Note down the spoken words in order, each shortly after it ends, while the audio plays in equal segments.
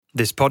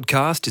This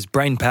podcast is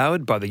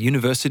brain-powered by the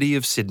University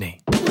of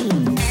Sydney. We are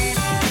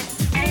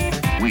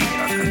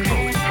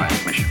controlling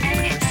transmission.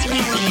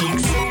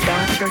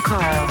 Dr.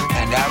 Carl.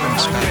 And Adam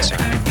Spencer.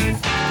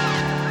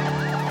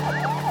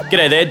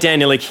 G'day there, Dan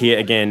Ilic here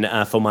again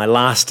for my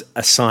last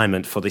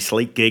assignment for the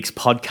Sleek Geeks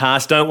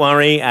podcast. Don't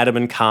worry, Adam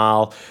and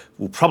Carl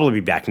will probably be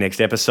back next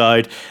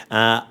episode.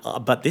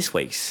 But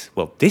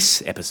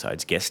this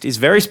episode's guest is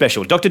very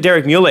special. Dr.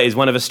 Derek Muller is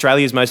one of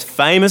Australia's most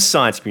famous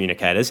science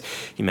communicators.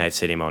 You may have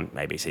seen him on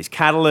ABC's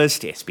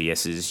Catalyst,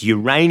 SBS's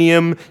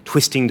Uranium,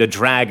 Twisting the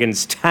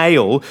Dragon's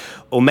Tail,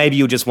 or maybe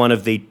you're just one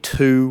of the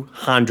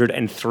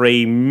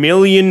 203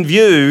 million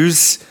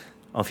views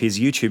of his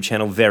YouTube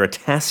channel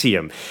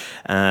Veritasium.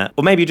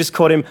 Or maybe you just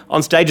caught him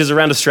on stages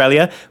around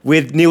Australia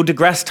with Neil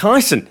deGrasse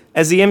Tyson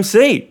as the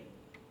MC.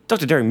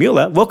 Dr. Derek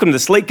Muller, welcome to the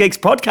Sleek Geeks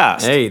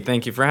podcast. Hey,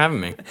 thank you for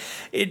having me.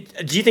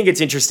 Do you think it's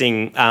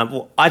interesting?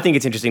 I think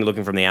it's interesting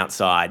looking from the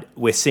outside.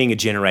 We're seeing a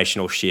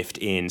generational shift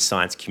in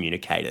science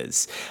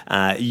communicators.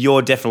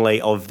 You're definitely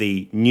of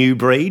the new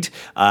breed.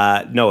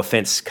 No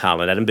offense,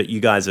 Carl and Adam, but you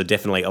guys are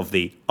definitely of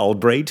the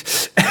old breed.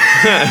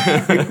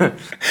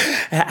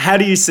 How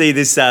do you see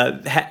this?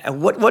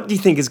 What do you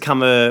think has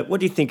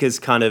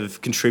kind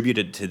of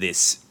contributed to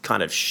this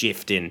kind of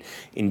shift in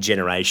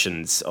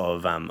generations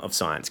of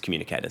science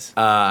communicators?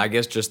 I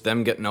guess just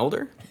them getting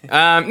older.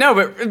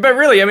 No, but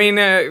really, I mean,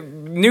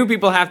 new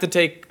people have to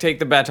take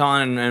the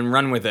baton and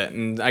run with it,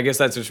 and I guess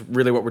that's just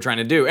really what we're trying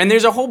to do. And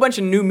there's a whole bunch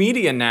of new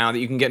media now that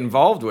you can get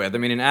involved with. I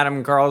mean, in Adam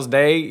and Carl's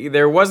day,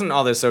 there wasn't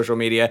all this social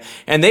media,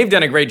 and they've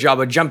done a great job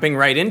of jumping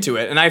right into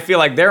it. And I feel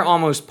like they're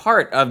almost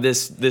part of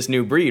this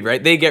new breed,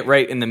 right? They get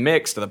right in the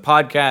mix to the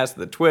podcast,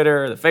 the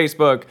Twitter, the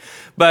Facebook.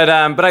 But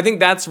I think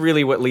that's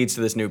really what leads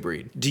to this new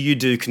breed. Do you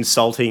do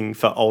consulting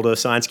for older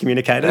science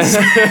communicators?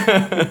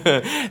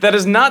 That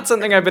is not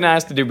something I've been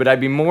asked to do, but I'd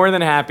be more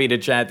than happy to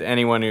chat to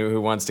anyone who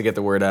wants to get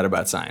the word out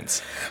about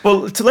science.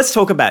 Well, let's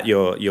talk about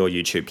your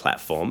YouTube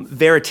platform,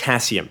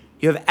 Veritasium.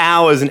 You have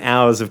hours and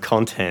hours of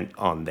content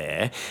on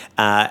there,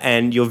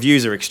 and your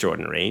views are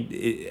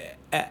extraordinary.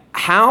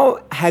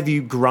 How have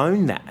you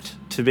grown that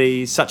to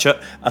be such a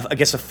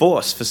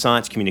force for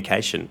science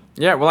communication?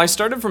 Yeah, well, I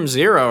started from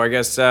zero,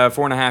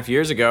 4.5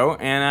 years ago,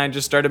 and I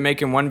just started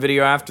making one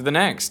video after the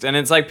next. And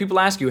it's like people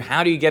ask you,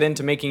 how do you get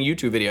into making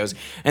YouTube videos?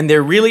 And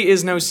there really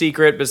is no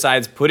secret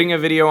besides putting a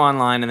video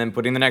online and then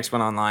putting the next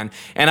one online.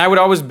 And I would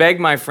always beg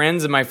my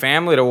friends and my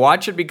family to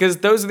watch it because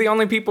those are the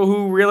only people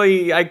who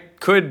really I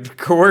could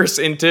coerce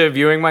into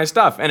viewing my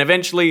stuff. And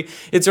eventually,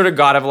 it sort of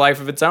got a life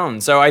of its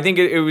own. So I think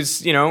it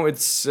was,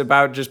 it's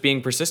about just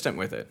being persistent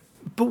with it.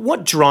 But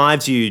what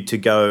drives you to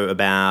go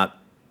about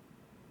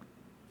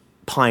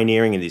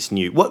pioneering in this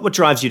new? What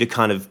drives you to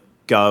kind of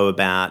go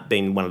about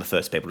being one of the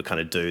first people to kind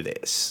of do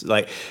this?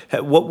 Like,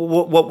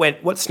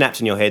 what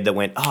snapped in your head that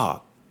went,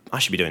 oh, I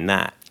should be doing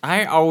that?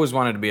 I always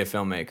wanted to be a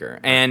filmmaker,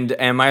 and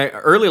my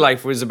early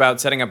life was about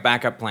setting up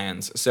backup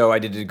plans. So I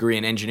did a degree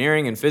in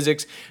engineering and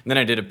physics, and then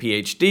I did a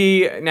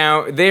PhD.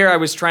 Now there I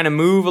was trying to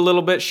move a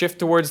little bit, shift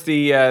towards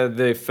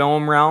the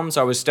film realm.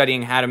 So I was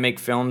studying how to make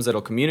films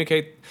that'll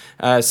communicate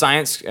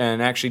science and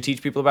actually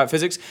teach people about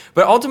physics.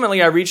 But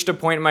ultimately I reached a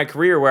point in my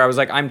career where I was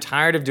like, I'm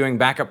tired of doing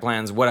backup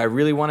plans. What I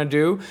really want to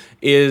do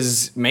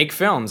is make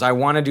films. I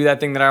want to do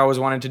that thing that I always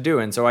wanted to do,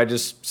 and so I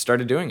just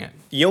started doing it.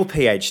 Your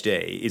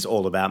PhD is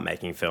all about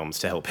making films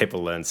to help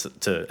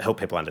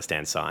people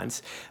understand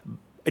science.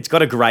 It's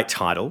got a great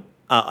title.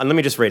 And let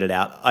me just read it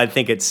out. I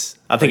think it's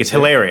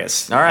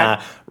hilarious. All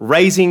right.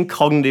 Raising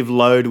cognitive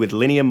load with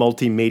linear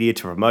multimedia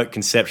to promote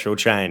conceptual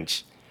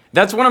change.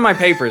 That's one of my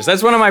papers.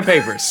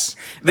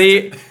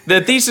 The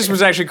thesis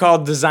was actually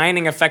called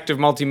Designing Effective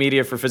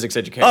Multimedia for Physics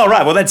Education. Oh,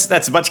 right. Well,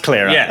 that's much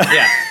clearer.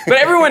 Yeah. But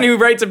everyone who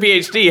writes a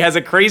PhD has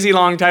a crazy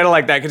long title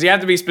like that because you have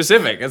to be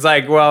specific. It's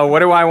like, well, what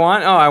do I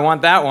want? Oh, I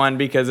want that one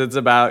because it's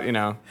about,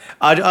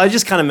 I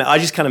just kind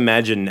of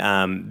imagine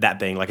that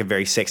being like a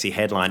very sexy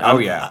headline. Oh,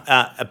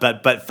 yeah.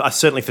 But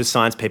certainly for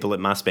science people, it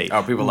must be.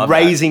 Oh, people love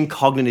Raising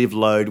cognitive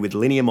load with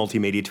linear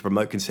multimedia to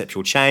promote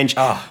conceptual change.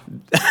 Oh.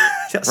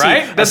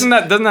 Right? Doesn't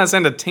that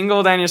send a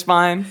tingle down your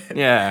spine?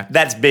 Yeah.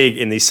 That's big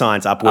in the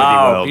science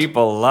upworthy world. Oh,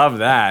 people love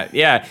that.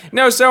 Yeah.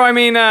 No, so I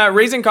mean,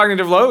 raising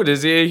cognitive load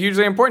is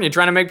hugely important. You're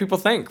trying to make people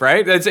think,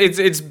 right?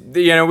 It's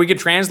we could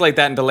translate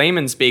that into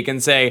layman speak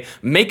and say,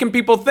 making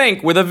people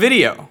think with a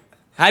video.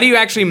 How do you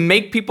actually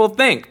make people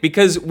think?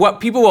 Because what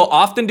people will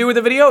often do with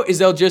a video is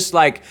they'll just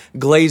like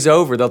glaze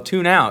over, they'll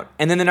tune out,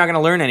 and then they're not going to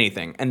learn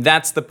anything. And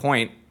that's the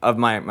point of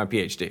my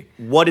PhD.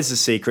 What is the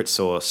secret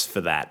sauce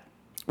for that?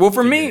 Well,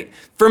 for me,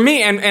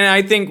 and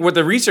I think what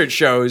the research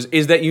shows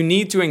is that you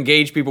need to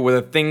engage people with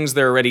the things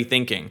they're already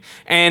thinking.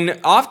 And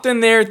often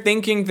they're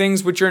thinking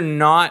things which are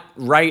not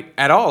right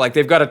at all. Like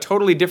they've got a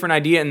totally different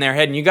idea in their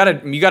head, and you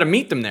gotta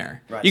meet them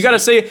there. Right. You gotta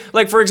say,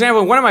 like, for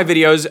example, in one of my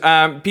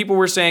videos, people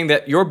were saying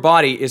that your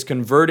body is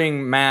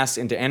converting mass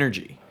into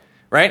energy.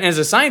 right? And as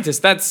a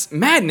scientist, that's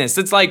madness.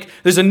 It's like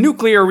there's a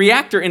nuclear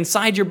reactor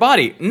inside your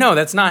body. No,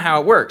 that's not how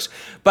it works.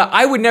 But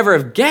I would never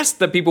have guessed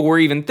that people were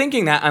even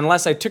thinking that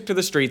unless I took to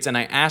the streets and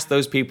I asked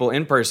those people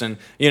in person,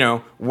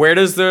 where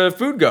does the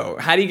food go?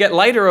 How do you get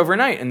lighter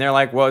overnight? And they're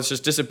like, well, it's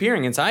just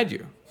disappearing inside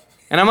you.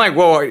 And I'm like,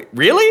 well,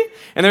 really?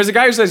 And there's a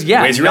guy who says,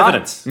 yeah, where's your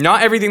evidence?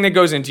 Not everything that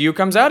goes into you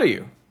comes out of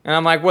you. And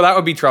I'm like, well, that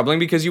would be troubling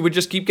because you would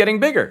just keep getting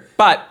bigger.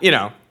 But,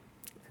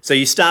 So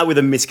you start with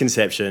a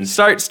misconception.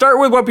 Start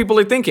with what people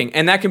are thinking,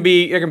 and it can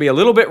be a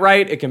little bit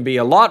right, it can be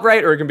a lot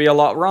right, or it can be a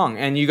lot wrong.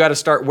 And you got to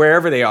start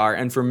wherever they are.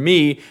 And for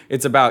me,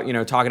 it's about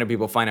talking to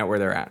people, find out where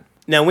they're at.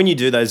 Now, when you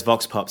do those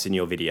vox pops in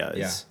your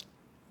videos,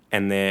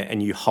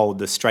 and you hold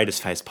the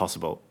straightest face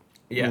possible,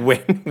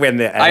 when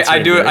they're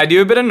answering, I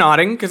do a bit of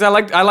nodding because I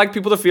like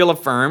people to feel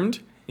affirmed.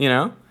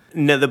 Now,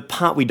 the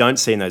part we don't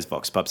see in those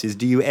vox pops is,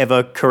 do you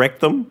ever correct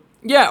them?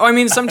 Yeah, I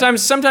mean,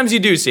 sometimes you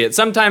do see it.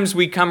 Sometimes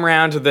we come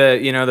around to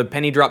the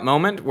penny drop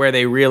moment where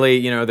they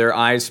really, their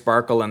eyes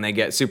sparkle and they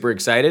get super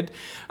excited.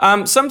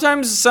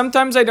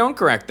 Sometimes I don't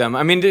correct them.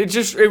 I mean,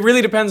 it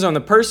really depends on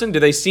the person. Do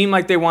they seem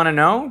like they want to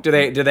know? Do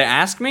they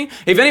ask me?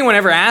 If anyone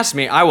ever asks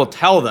me, I will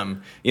tell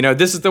them.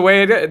 This is the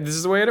way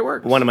it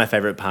works. One of my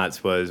favorite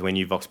parts was when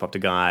you vox popped a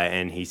guy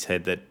and he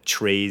said that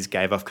trees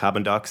gave off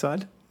carbon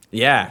dioxide.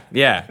 Yeah.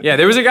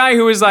 There was a guy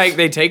who was like,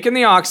 they take in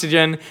the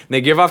oxygen,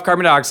 they give off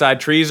carbon dioxide.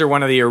 Trees are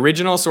one of the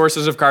original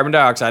sources of carbon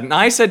dioxide. And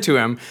I said to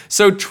him,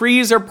 so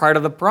trees are part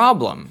of the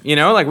problem.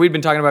 Like we'd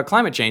been talking about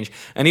climate change.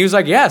 And he was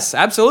like, yes,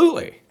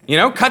 absolutely.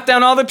 Cut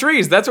down all the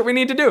trees. That's what we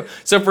need to do.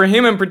 So for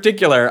him in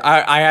particular,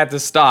 I had to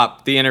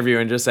stop the interview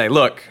and just say,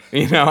 look,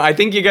 I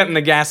think you're getting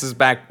the gases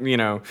back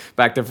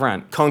to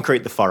front.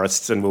 Concrete the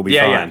forests and we'll be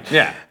fine.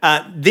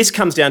 Yeah. This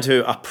comes down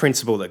to a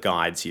principle that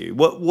guides you.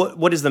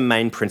 What is the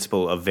main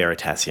principle of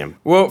Veritasium?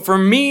 Well, for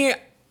me,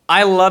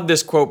 I love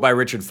this quote by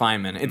Richard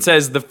Feynman. It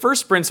says, the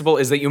first principle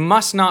is that you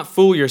must not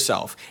fool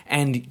yourself,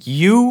 and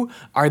you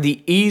are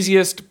the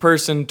easiest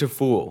person to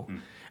fool.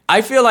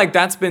 I feel like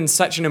that's been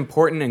such an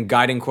important and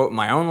guiding quote in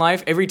my own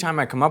life. Every time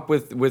I come up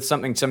with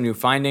something, some new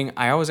finding,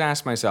 I always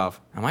ask myself,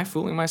 am I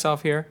fooling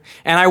myself here?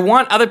 And I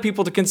want other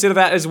people to consider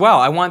that as well.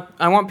 I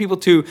want people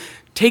to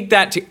take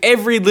that to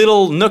every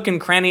little nook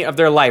and cranny of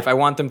their life. I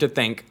want them to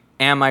think,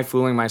 am I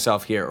fooling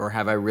myself here, or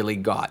have I really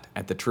got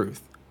at the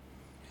truth?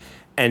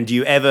 And do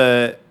you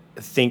ever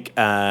think,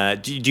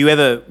 do you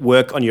ever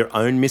work on your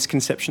own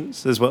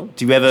misconceptions as well?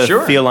 Do you ever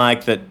feel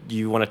like that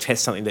you want to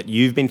test something that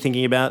you've been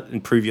thinking about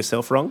and prove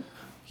yourself wrong?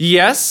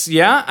 Yes,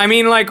 yeah. I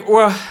mean, I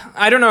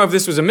don't know if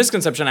this was a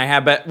misconception I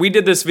had, but we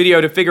did this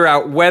video to figure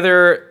out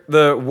whether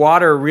the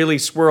water really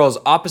swirls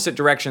opposite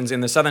directions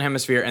in the southern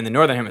hemisphere and the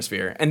northern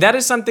hemisphere. And that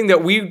is something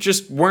that we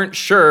just weren't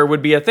sure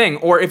would be a thing.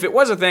 Or if it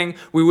was a thing,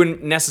 we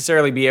wouldn't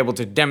necessarily be able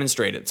to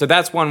demonstrate it. So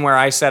that's one where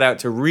I set out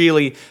to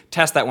really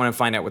test that one and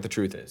find out what the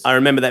truth is. I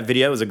remember that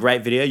video. It was a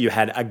great video. You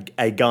had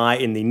a guy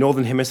in the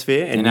northern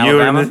hemisphere and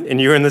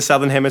you were in the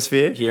southern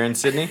hemisphere. Here in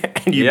Sydney.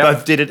 And you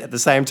both did it at the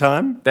same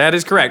time? That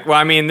is correct. Well,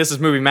 I mean, this is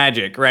movie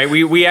magic, right?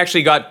 We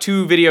actually got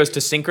two videos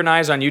to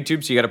synchronize on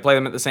YouTube, so you got to play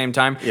them at the same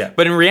time. Yeah.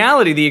 But in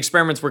reality, the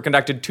experiments were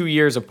conducted 2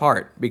 years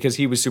apart because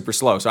he was super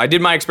slow. So I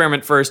did my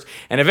experiment first,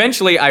 and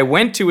eventually I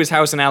went to his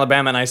house in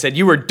Alabama and I said,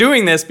 you were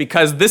doing this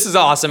because this is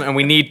awesome and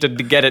we need to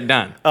get it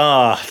done.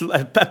 Oh,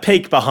 a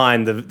peek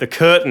behind the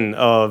curtain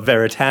of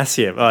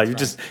Veritasium. Oh, you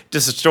just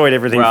destroyed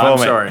everything for me. I'm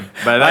sorry.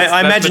 But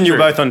I imagine you were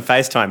both on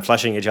FaceTime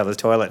flushing each other's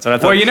toilets. And I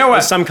thought, well, you know what? It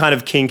was some kind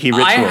of kinky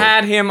ritual. I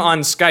had him on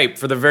Skype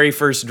for the very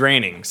first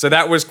draining. So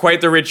that was quite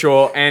the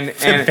ritual. And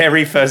the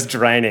very first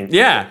draining.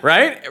 Yeah,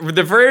 right?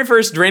 The very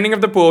first draining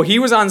of the pool, he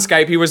was on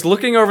Skype. He was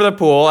looking over the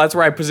pool. That's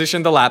where I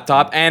positioned the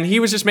laptop. And he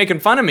was just making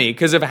fun of me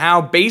because of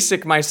how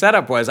basic my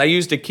setup was. I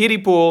used a kiddie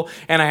pool,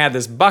 and I had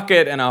this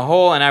bucket and a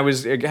hole, and I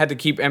had to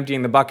keep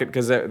emptying the bucket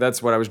because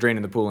that's what I was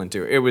draining the pool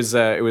into. It was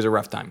a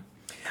rough time.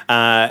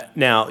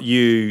 Now,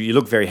 you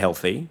look very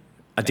healthy.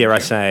 Dare I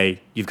say,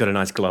 you've got a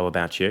nice glow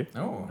about you.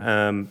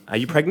 Oh. Are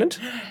you pregnant?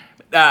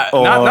 Not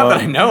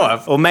that I know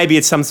of. Or maybe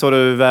it's some sort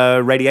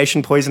of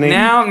radiation poisoning.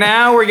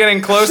 Now we're getting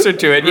closer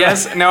to it.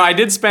 Yes. No, I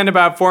did spend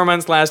about 4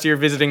 months last year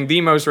visiting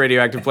the most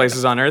radioactive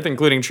places on Earth,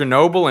 including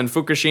Chernobyl and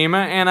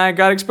Fukushima, and I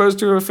got exposed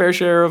to a fair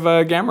share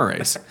of gamma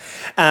rays.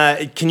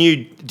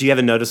 Do you have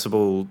a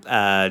noticeable...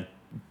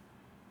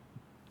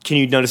 Can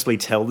you noticeably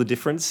tell the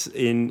difference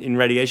in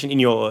radiation in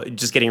your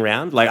just getting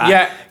around?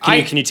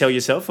 Can you tell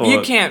yourself? Or?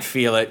 You can't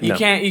feel it. You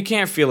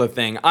can't feel a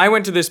thing. I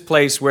went to this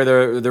place where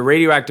the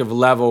radioactive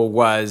level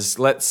was,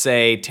 let's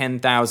say,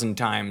 10,000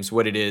 times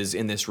what it is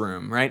in this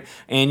room, right?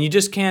 And you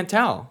just can't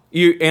tell.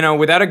 You know,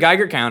 without a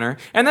Geiger counter,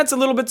 and that's a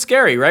little bit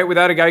scary, right?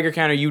 Without a Geiger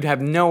counter, you'd have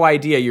no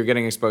idea you're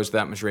getting exposed to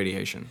that much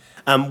radiation.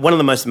 One of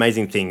the most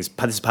amazing things,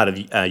 this is part of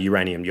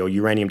Uranium, your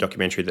uranium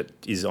documentary that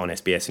is on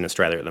SBS in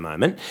Australia at the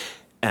moment.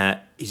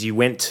 is you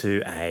went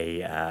to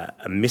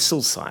a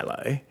missile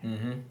silo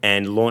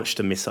and launched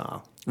a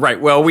missile.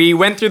 Right. Well, we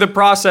went through the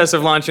process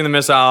of launching the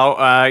missile.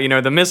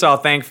 The missile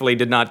thankfully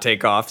did not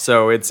take off,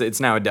 so it's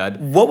now a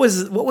dud. What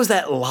was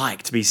that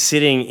like to be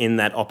sitting in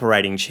that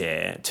operating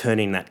chair,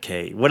 turning that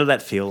key? What did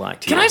that feel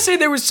like to you? Can I say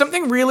there was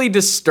something really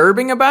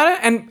disturbing about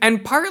it?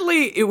 And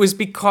partly it was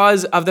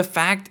because of the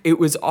fact it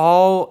was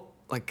all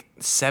like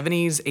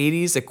 70s,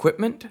 80s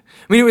equipment. I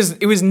mean,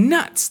 it was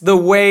nuts the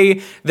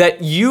way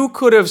that you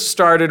could have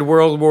started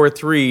World War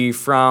III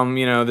from,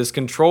 this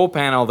control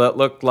panel that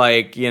looked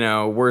like,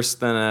 worse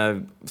than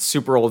a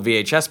super old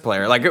VHS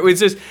player. Like it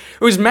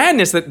was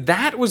madness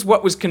that was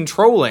what was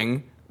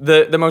controlling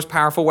the most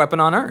powerful weapon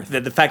on Earth.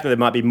 The fact that there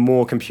might be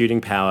more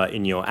computing power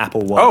in your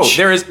Apple Watch. Oh,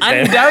 there is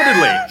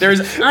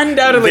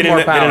undoubtedly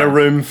more power. Than in a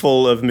room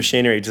full of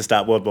machinery to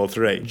start World War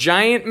III.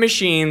 Giant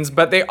machines,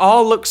 but they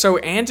all look so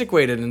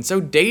antiquated and so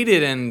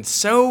dated and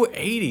so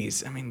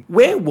 80s. I mean,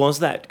 where was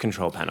that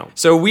control panel?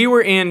 So we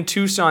were in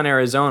Tucson,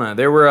 Arizona.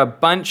 There were a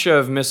bunch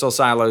of missile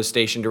silos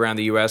stationed around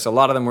the U.S. A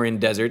lot of them were in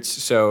deserts.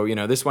 So,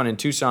 this one in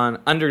Tucson,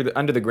 under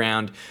the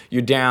ground,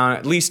 you're down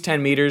at least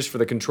 10 meters for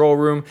the control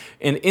room.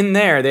 And in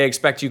there, they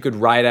expect you could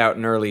ride out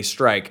an early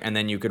strike, and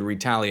then you could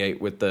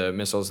retaliate with the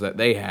missiles that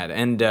they had.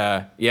 And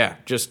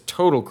just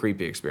total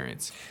creepy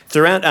experience.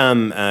 Throughout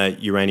the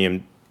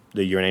uranium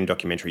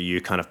documentary,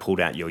 you kind of pulled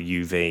out your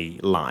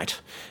UV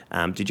light.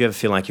 Did you ever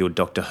feel like you were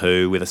Doctor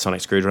Who with a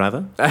sonic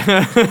screwdriver?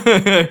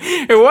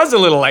 It was a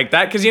little like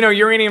that, because,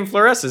 uranium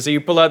fluoresces, so you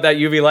pull out that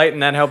UV light,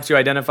 and that helps you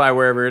identify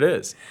wherever it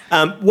is.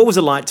 What was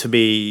it like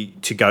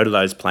to go to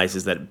those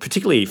places, that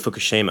particularly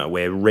Fukushima,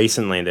 where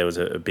recently there was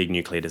a big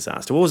nuclear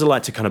disaster? What was it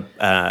like to kind of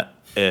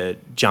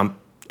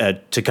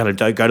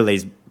go to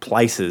these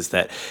places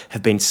that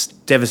have been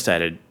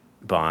devastated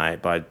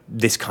by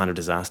this kind of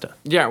disaster?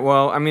 Yeah,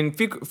 well, I mean,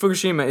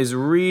 Fukushima is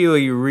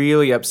really,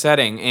 really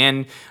upsetting.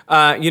 And,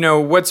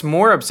 what's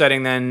more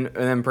upsetting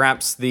than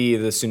perhaps the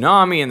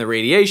tsunami and the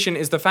radiation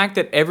is the fact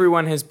that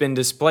everyone has been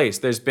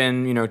displaced. There's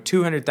been,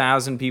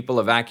 200,000 people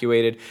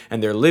evacuated,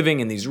 and they're living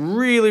in these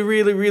really,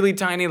 really, really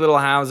tiny little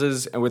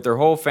houses with their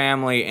whole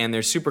family, and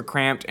they're super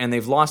cramped, and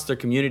they've lost their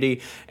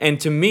community. And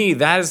to me,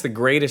 that is the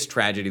greatest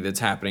tragedy that's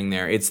happening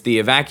there. It's the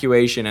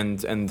evacuation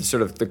and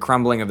sort of the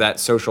crumbling of that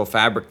social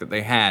fabric that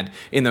they had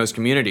in those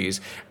communities.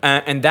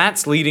 And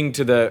that's leading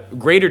to the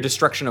greater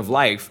destruction of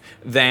life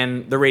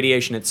than the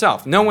radiation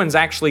itself. No one's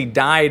actually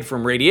died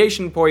from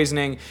radiation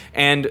poisoning,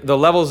 and the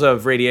levels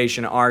of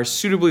radiation are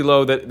suitably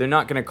low that they're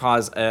not going to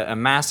cause a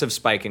massive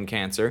spike in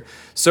cancer.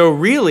 So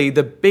really,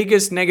 the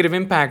biggest negative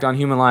impact on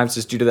human lives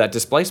is due to that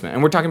displacement.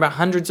 And we're talking about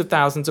hundreds of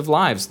thousands of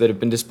lives that have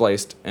been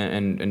displaced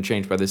and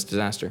changed by this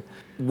disaster.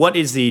 What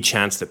is the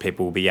chance that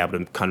people will be able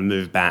to kind of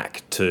move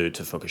back to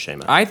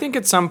Fukushima? I think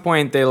at some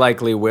point they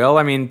likely will.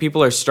 I mean,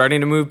 people are starting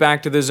to move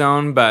back to the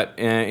zone, but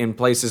in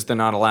places they're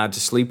not allowed to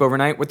sleep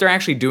overnight. What they're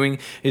actually doing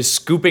is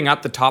scooping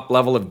up the top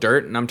level of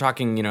dirt, and I'm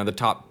talking, the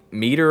top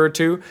meter or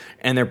two,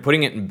 and they're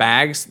putting it in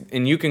bags,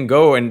 and you can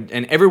go and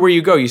everywhere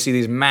you go you see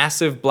these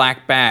massive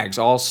black bags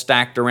all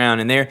stacked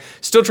around, and they're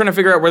still trying to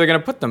figure out where they're going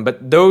to put them,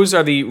 but those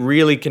are the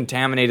really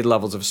contaminated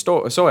levels of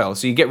soil.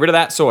 So you get rid of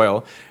that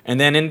soil, and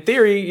then in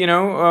theory,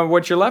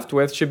 what you're left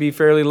with should be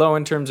fairly low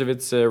in terms of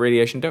its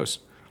radiation dose.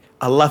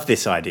 I love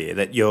this idea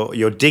that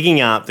you're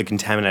digging up the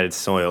contaminated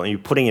soil and you're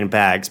putting it in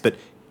bags, but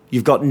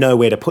you've got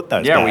nowhere to put those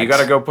bags. Yeah, well, you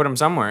got to go put them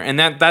somewhere. And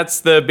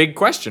that's the big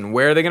question.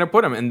 Where are they going to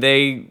put them? And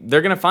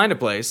they're going to find a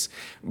place,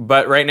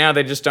 but right now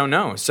they just don't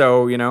know.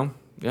 So,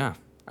 yeah.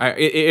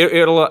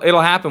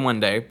 It'll happen one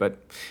day, but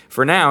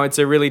for now, it's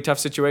a really tough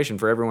situation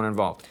for everyone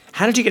involved.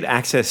 How did you get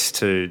access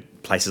to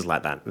places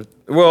like that?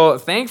 Well,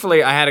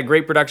 thankfully, I had a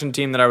great production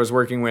team that I was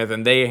working with,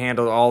 and they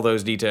handled all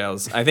those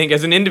details. I think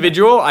as an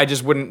individual, I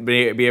just wouldn't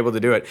be able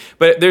to do it.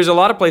 But there's a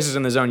lot of places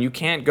in the zone you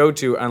can't go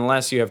to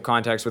unless you have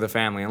contacts with a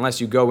family,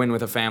 unless you go in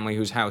with a family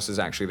whose house is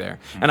actually there.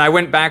 And I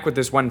went back with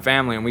this one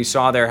family, and we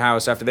saw their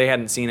house after they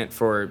hadn't seen it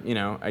for,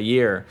 a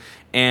year.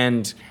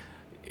 And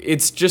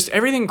it's just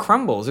everything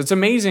crumbles. It's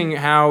amazing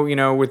how,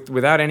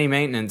 without any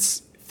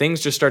maintenance,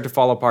 things just start to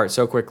fall apart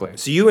so quickly.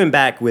 So you went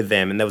back with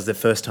them, and that was the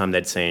first time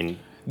they'd seen...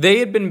 They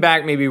had been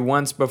back maybe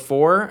once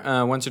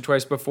or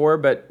twice before,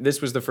 but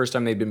this was the first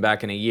time they'd been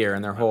back in a year,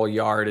 and their whole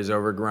yard is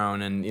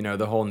overgrown, and,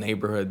 the whole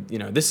neighborhood,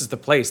 this is the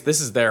place, this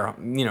is their,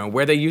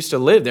 where they used to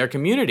live, their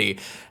community.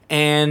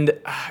 And,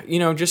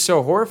 just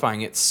so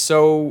horrifying. It's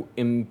so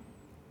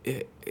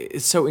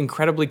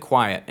incredibly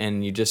quiet,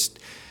 and you just...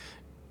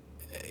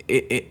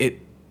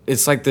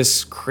 It's like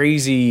this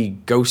crazy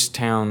ghost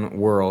town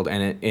world,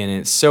 and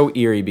it's so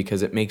eerie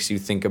because it makes you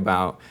think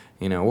about,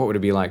 what would it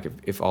be like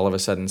if all of a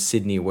sudden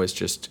Sydney was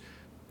just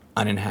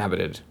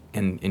uninhabited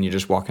and you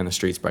just walk in the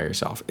streets by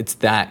yourself. It's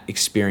that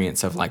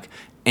experience of like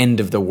end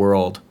of the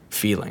world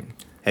feeling.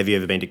 Have you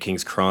ever been to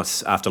King's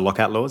Cross after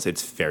lockout laws?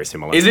 It's very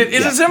similar. Is it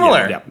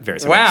similar? Yeah, very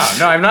similar. Wow,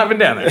 no, I've not been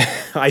down there.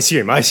 I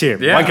assume.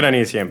 Yeah. One can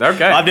only assume.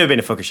 Okay. I've never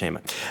been to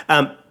Fukushima.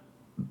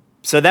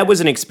 So that was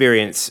an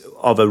experience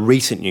of a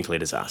recent nuclear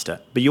disaster,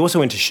 but you also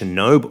went to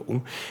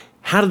Chernobyl.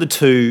 How do the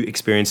two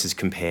experiences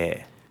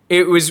compare?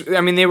 It was,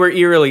 I mean, they were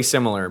eerily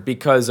similar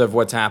because of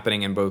what's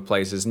happening in both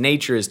places.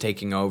 Nature is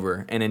taking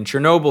over. And in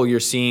Chernobyl, you're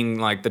seeing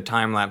like the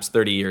time lapse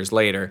 30 years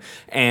later.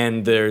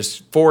 And there's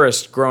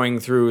forest growing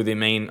through the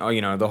main,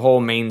 the whole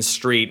main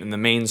street and the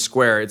main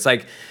square. It's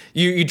like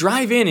you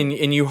drive in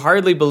and you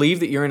hardly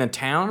believe that you're in a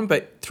town,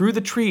 but through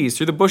the trees,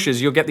 through the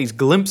bushes, you'll get these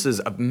glimpses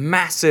of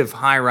massive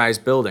high-rise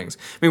buildings.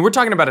 I mean, we're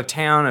talking about a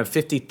town of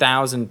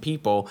 50,000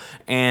 people,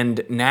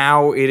 and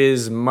now it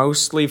is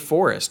mostly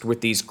forest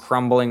with these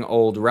crumbling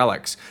old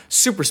relics.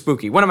 Super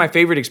spooky. One of my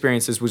favorite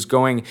experiences was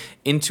going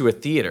into a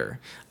theater,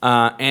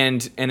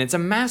 and it's a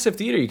massive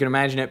theater. You can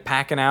imagine it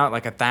packing out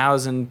like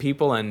 1,000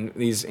 people and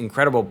these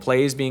incredible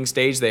plays being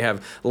staged. They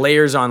have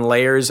layers on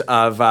layers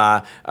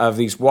of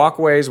these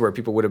walkways where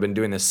people would have been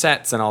doing the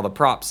sets and all the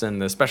props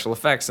and the special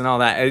effects and all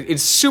that.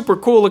 It's super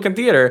cool looking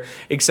theater,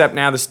 except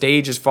now the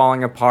stage is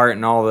falling apart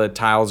and all the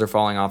tiles are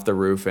falling off the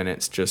roof, and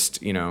it's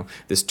just,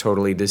 this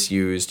totally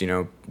disused,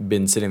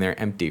 been sitting there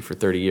empty for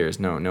 30 years.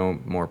 No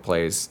more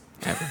plays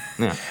ever.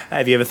 Yeah.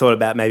 Have you ever thought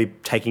about maybe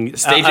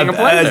staging a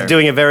play there?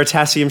 Doing a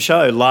Veritasium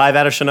show live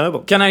out of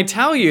Chernobyl? Can I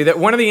tell you that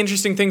one of the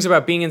interesting things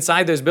about being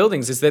inside those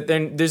buildings is that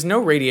there's no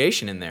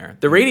radiation in there.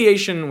 The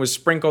radiation was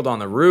sprinkled on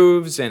the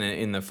roofs and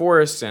in the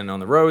forests and on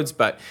the roads,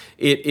 but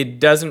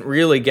it doesn't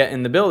really get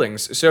in the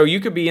buildings. So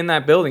you could be in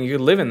that building, you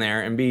could live in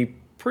there and be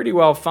pretty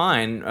well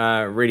fine,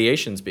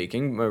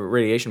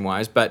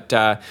 radiation-wise, but...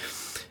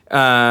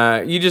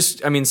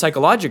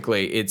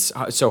 psychologically, it's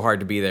so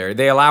hard to be there.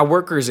 They allow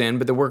workers in,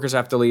 but the workers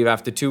have to leave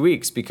after 2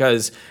 weeks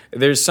because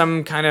there's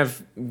some kind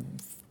of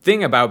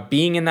thing about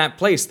being in that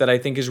place that I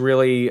think is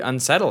really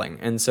unsettling.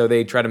 And so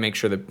they try to make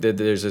sure that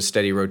there's a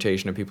steady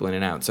rotation of people in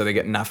and out so they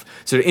get enough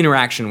sort of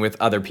interaction with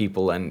other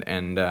people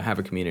and have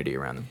a community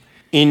around them.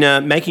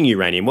 In making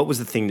uranium, what was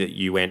the thing that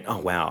you went, oh,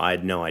 wow, I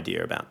had no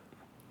idea about?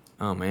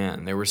 Oh,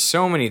 man, there were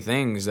so many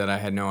things that I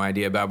had no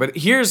idea about. But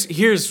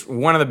here's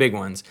one of the big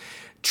ones.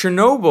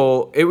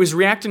 Chernobyl, it was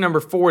reactor number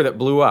 4 that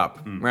blew up,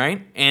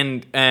 right?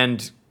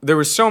 And there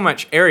was so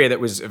much area that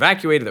was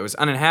evacuated, that was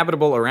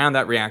uninhabitable around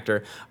that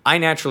reactor. I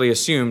naturally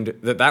assumed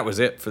that was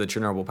it for the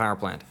Chernobyl power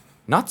plant.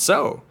 Not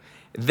so.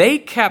 They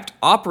kept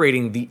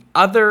operating the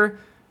other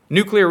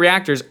nuclear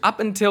reactors up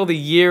until the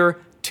year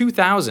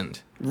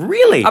 2000.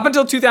 Really? Up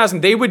until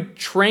 2000, they would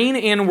train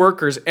in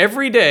workers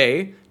every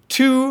day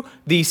to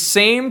the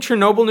same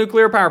Chernobyl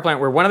nuclear power plant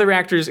where one of the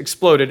reactors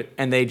exploded,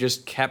 and they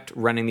just kept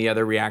running the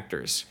other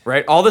reactors,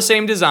 right? All the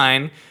same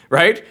design,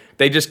 right?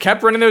 They just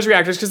kept running those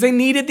reactors because they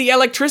needed the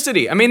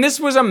electricity. I mean, this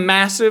was a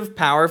massive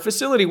power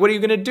facility. What are you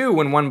going to do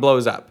when one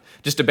blows up?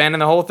 Just abandon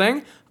the whole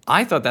thing?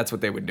 I thought that's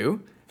what they would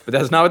do, but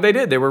that's not what they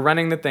did. They were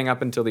running the thing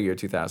up until the year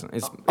 2000.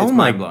 It's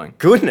mind-blowing.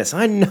 Goodness,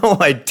 I had no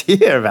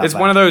idea about that. It's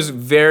one of those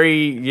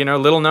very,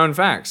 little-known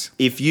facts.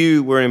 If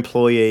you were an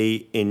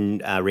employee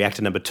in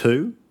reactor number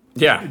 2,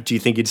 yeah. do you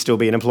think you'd still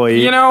be an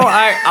employee?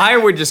 I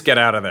would just get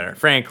out of there,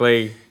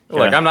 frankly.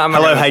 Look, I'm not.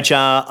 Hello,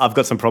 HR. I've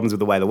got some problems with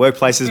the way the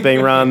workplace is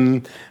being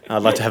run.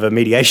 I'd like to have a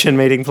mediation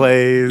meeting,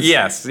 please.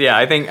 Yes, yeah.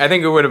 I think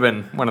it would have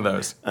been one of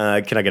those.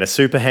 Can I get a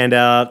super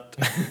handout?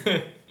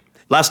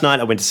 Last night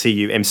I went to see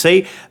you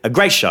MC, a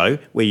great show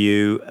where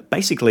you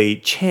basically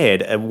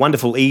chaired a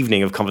wonderful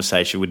evening of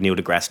conversation with Neil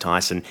deGrasse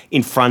Tyson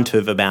in front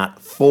of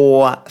about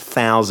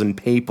 4,000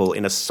 people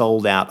in a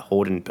sold-out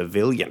Hordern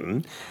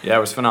Pavilion. Yeah, it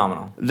was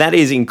phenomenal. That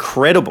is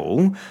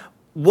incredible.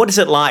 What is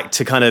it like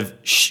to kind of...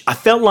 I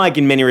felt like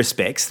in many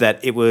respects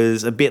that it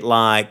was a bit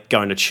like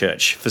going to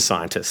church for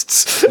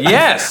scientists.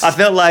 Yes. I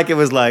felt like it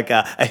was like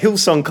a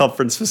Hillsong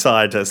conference for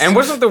scientists. And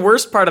wasn't the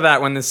worst part of that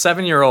when the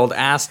 7-year-old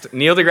asked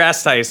Neil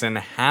deGrasse Tyson,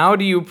 how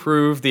do you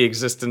prove the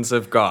existence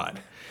of God?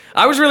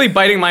 I was really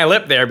biting my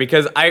lip there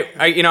because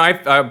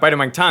I biting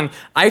my tongue.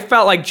 I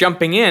felt like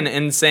jumping in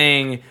and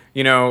saying,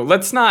 Neil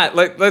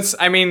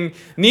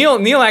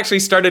actually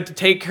started to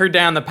take her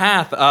down the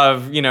path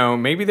of,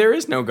 maybe there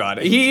is no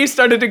God. He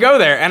started to go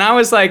there. And I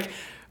was like,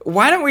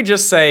 why don't we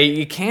just say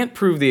you can't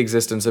prove the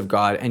existence of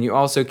God and you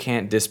also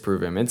can't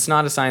disprove him? It's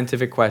not a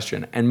scientific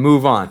question, and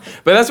move on.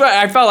 But that's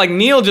why I felt like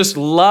Neil just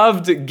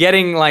loved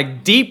getting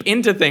like deep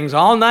into things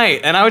all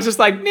night. And I was just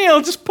like, Neil,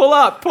 just pull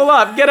up,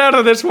 get out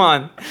of this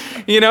one.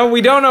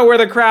 We don't know where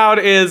the crowd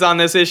is on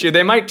this issue.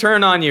 They might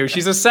turn on you.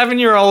 She's a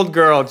 7-year-old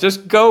girl.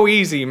 Just go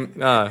easy.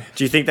 Do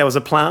you think that was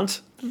a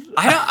plant?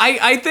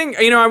 I think,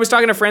 I was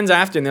talking to friends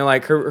after, and they're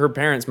like, her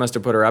parents must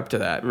have put her up to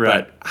that.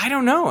 Right. But I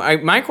don't know.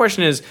 My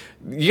question is,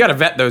 you got to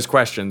vet those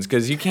questions,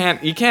 because you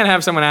can't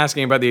have someone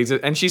asking about the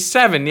existence. And she's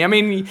 7. I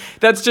mean,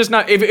 that's just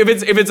not. If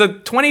it's a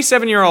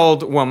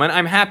 27-year-old woman,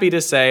 I'm happy to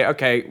say,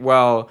 okay,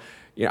 well,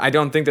 I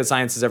don't think that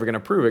science is ever going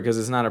to prove it because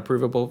it's not a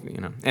provable.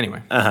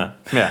 Anyway.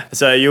 Yeah.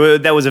 So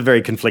that was a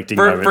very conflicting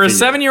moment for a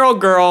 7-year-old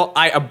girl.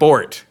 I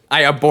abort.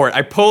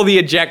 I pull the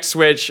eject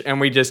switch and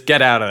we just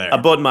get out of there.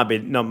 Abort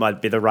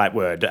might be the right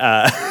word.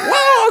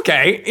 Well,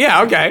 okay.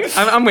 Yeah, okay.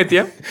 I'm with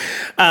you.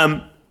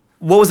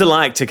 What was it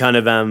like to kind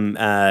of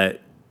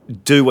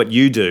do what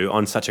you do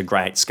on such a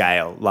great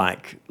scale,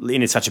 like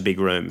in such a big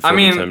room? I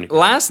mean, so many people?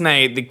 last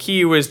night the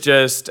key was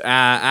just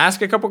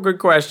ask a couple good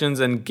questions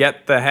and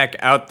get the heck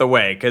out the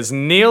way. Because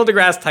Neil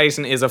deGrasse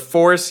Tyson is a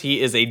force.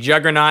 He is a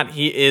juggernaut.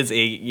 He is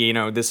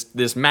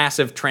this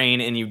massive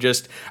train, and you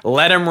just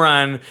let him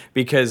run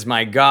because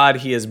my God,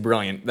 he is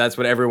brilliant. That's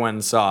what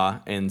everyone saw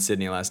in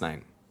Sydney last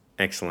night.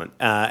 Excellent.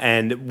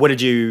 And what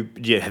have you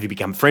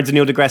become friends with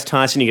Neil deGrasse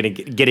Tyson? You're going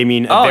to get him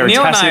in a Neil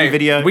and Veritasium I,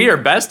 video? we are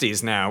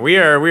besties now. We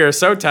are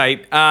so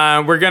tight.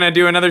 We're gonna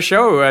do another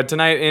show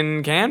tonight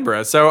in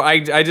Canberra, so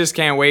I just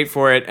can't wait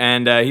for it.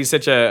 And he's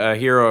such a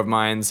hero of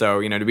mine.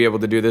 So to be able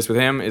to do this with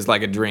him is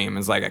like a dream.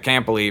 It's like I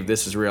can't believe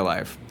this is real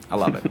life. I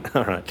love it.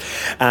 All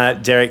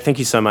right. Derek, thank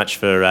you so much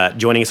for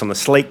joining us on the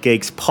Sleek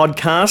Geeks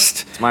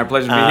podcast. It's my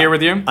pleasure to be here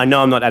with you. I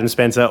know I'm not Adam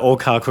Spencer or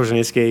Carl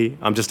Kruszelnicki.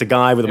 I'm just a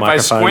guy with a If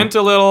microphone. I squint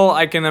a little,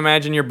 I can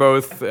imagine you're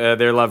both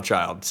their love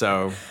child.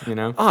 So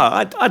Oh,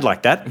 I'd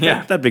like that.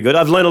 Yeah. That'd be good.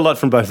 I've learned a lot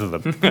from both of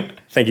them.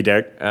 Thank you,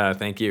 Derek.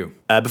 Thank you.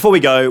 Before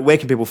we go, where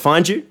can people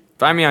find you?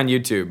 Find me on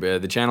YouTube.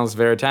 The channel's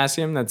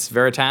Veritasium. That's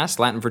Veritas,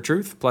 Latin for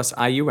truth, plus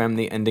IUM,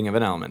 the ending of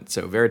an element.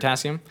 So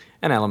Veritasium,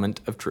 an element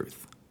of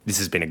truth. This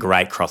has been a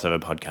great crossover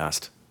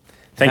podcast.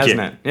 Thank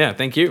Hasn't you. it? Yeah,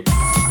 thank you. We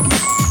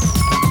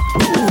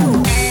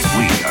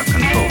are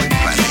controlling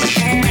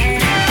transmission.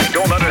 I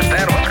don't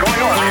understand what's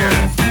going on here.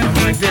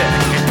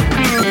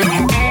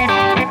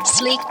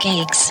 Sleek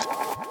Geeks.